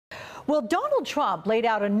Well, Donald Trump laid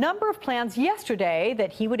out a number of plans yesterday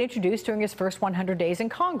that he would introduce during his first 100 days in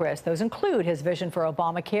Congress. Those include his vision for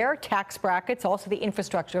Obamacare, tax brackets, also the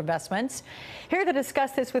infrastructure investments. Here to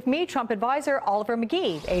discuss this with me, Trump advisor Oliver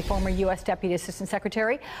McGee, a former U.S. Deputy Assistant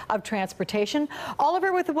Secretary of Transportation.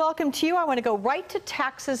 Oliver, with a welcome to you, I want to go right to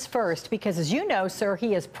taxes first, because as you know, sir,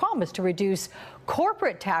 he has promised to reduce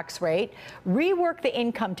corporate tax rate, rework the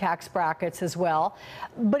income tax brackets as well.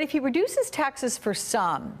 But if he reduces taxes for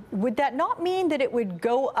some, would that not mean that it would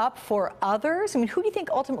go up for others? I mean, who do you think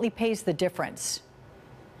ultimately pays the difference?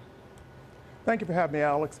 Thank you for having me,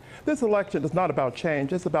 Alex. This election is not about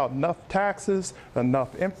change. It's about enough taxes,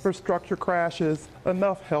 enough infrastructure crashes,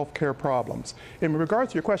 enough health care problems. In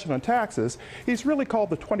regards to your question on taxes, he's really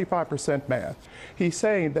called the 25% man. He's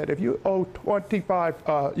saying that if you owe if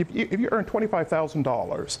you earn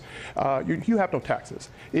 $25,000, you have no taxes.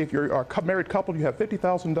 If you're a married couple, you have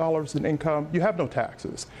 $50,000 in income, you have no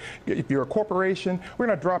taxes. If you're a corporation, we're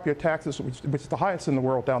going to drop your taxes, which is the highest in the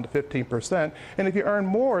world, down to 15%. And if you earn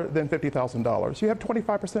more than $50,000, you have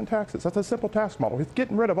 25% taxes. That's a simple tax model. It's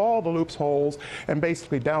getting rid of all the loopholes and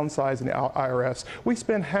basically downsizing the IRS. We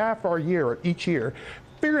spend half our year, each year,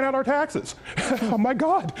 figuring out our taxes. Oh my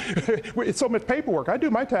God, it's so much paperwork. I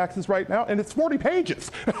do my taxes right now and it's 40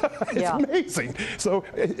 pages. It's amazing. So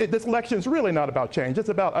this election is really not about change. It's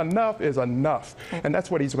about enough is enough. And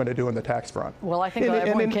that's what he's going to do in the tax front. Well, I think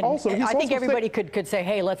everybody could say,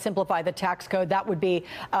 hey, let's simplify the tax code. That would be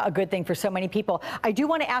a good thing for so many people. I do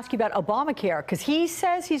want to ask you about Obamacare, because he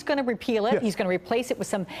says he's going to repeal it. Yes. He's going to replace it with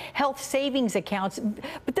some health savings accounts.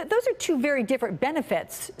 But those are two very different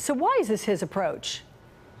benefits. So why is this his approach?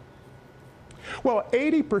 Well,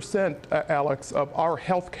 80%, Alex, of our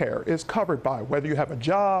health care is covered by whether you have a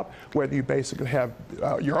job, whether you basically have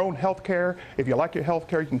your own health care. If you like your health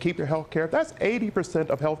care, you can keep your health care. That's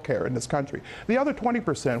 80% of health care in this country. The other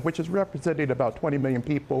 20%, which is representing about 20 million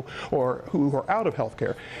people who are out of health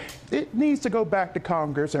care, it needs to go back to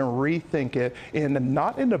Congress and rethink it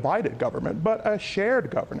not in divided government, but a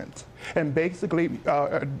shared governance. And basically,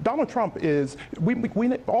 Donald Trump is,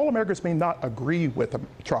 all Americans may not agree with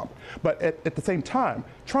Trump, but at the same time,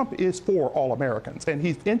 Trump is for all Americans, and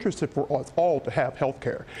he's interested for us all to have health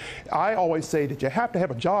care. I always say that you have to have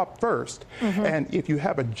a job first, and if you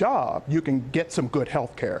have a job, you can get some good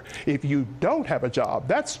health care. If you don't have a job,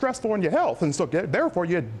 that's stressful on your health, and so therefore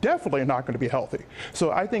you're definitely not going to be healthy.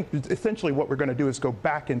 So I think essentially what we're going to do is go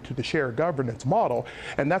back into the shared governance model,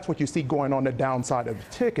 and that's what you see going on the downside of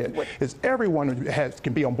the ticket, is everyone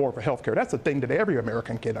can be on board for health care. That's the thing that every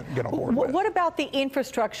American can get on board with. What about the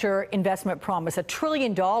infrastructure investment promise? $1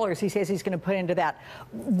 trillion he says he's going to put into that.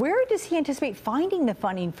 Where does he anticipate finding the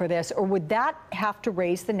funding for this, or would that have to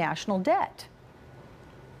raise the national debt?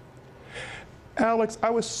 Alex, I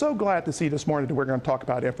was so glad to see this morning that we're going to talk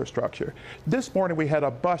about infrastructure. This morning we had a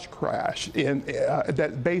bus crash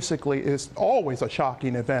that basically is always a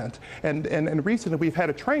shocking event. And recently we've had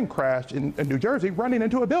a train crash in New Jersey running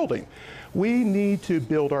into a building. We need to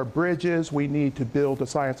build our bridges. We need to build the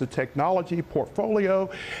science and technology portfolio.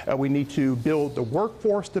 We need to build the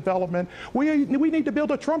workforce development. We need to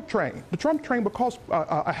build a Trump train. The Trump train would cost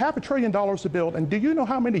 $500 billion to build. And do you know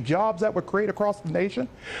how many jobs that would create across the nation?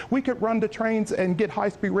 We could run the trains and get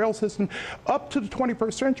high-speed rail system up to the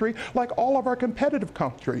 21st century like all of our competitive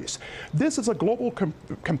countries. This is a global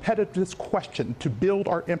competitiveness question, to build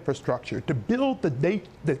our infrastructure, to build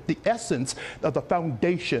the essence of the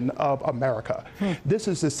foundation of America. This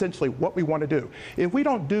is essentially what we want to do. If we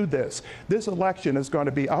don't do this, this election is going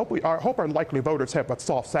to be, I hope our likely voters have a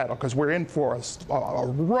soft saddle, because we're in for a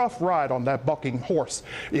rough ride on that bucking horse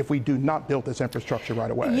if we do not build this infrastructure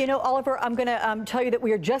right away. You know, Oliver, I'm going to tell you that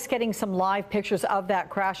we are just getting some live pictures of that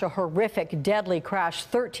crash, a horrific, deadly crash.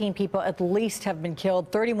 13 people at least have been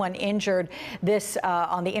killed, 31 injured. This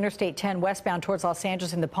on the Interstate 10 westbound towards Los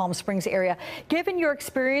Angeles in the Palm Springs area. Given your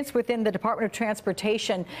experience within the Department of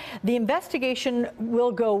Transportation, the investigation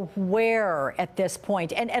will go where at this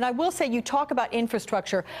point? And I will say, you talk about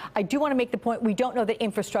infrastructure. I do want to make the point, we don't know that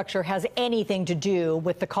infrastructure has anything to do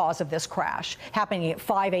with the cause of this crash happening at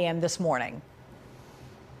 5 a.m. this morning.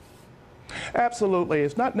 Absolutely.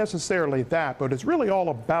 It's not necessarily that, but it's really all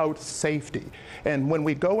about safety. And when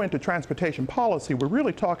we go into transportation policy, we're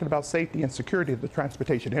really talking about safety and security of the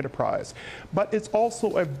transportation enterprise. But it's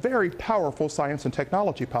also a very powerful science and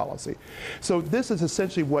technology policy. So this is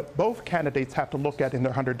essentially what both candidates have to look at in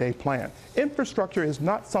their 100-day plan. Infrastructure is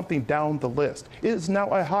not something down the list. It is now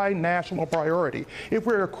a high national priority. If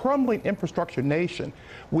we're a crumbling infrastructure nation,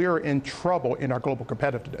 we are in trouble in our global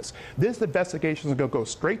competitiveness. This investigation is going to go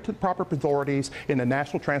straight to the proper position authorities in the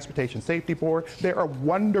National Transportation Safety Board. They're a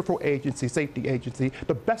wonderful agency, safety agency,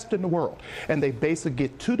 the best in the world. And they basically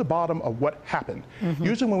get to the bottom of what happened.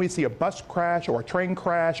 Usually when we see a bus crash or a train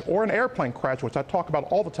crash or an airplane crash, which I talk about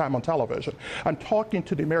all the time on television, I'm talking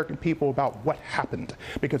to the American people about what happened,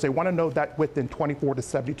 because they want to know that within 24 to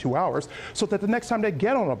 72 hours, so that the next time they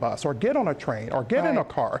get on a bus or get on a train or get in a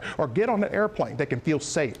car or get on an airplane, they can feel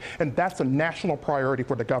safe. And that's a national priority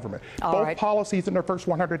for the government. Both policies in their first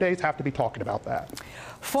 100 days have to be talking about that.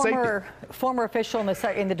 Former official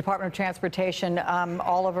in the Department of Transportation,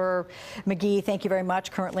 Oliver McGee, thank you very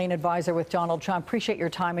much. Currently an advisor with Donald Trump. Appreciate your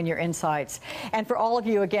time and your insights. And for all of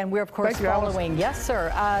you, again, we're of course following, yes,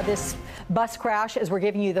 sir, this bus crash as we're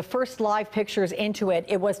giving you the first live pictures into it.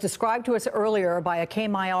 It was described to us earlier by a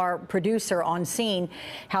KMIR producer on scene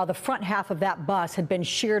how the front half of that bus had been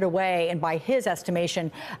sheared away, and by his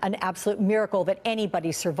estimation, an absolute miracle that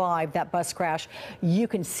anybody survived that bus crash. You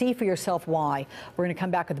can see for yourself why. We're going to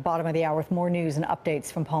come back at the bottom of the hour with more news and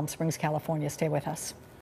updates from Palm Springs, California. Stay with us.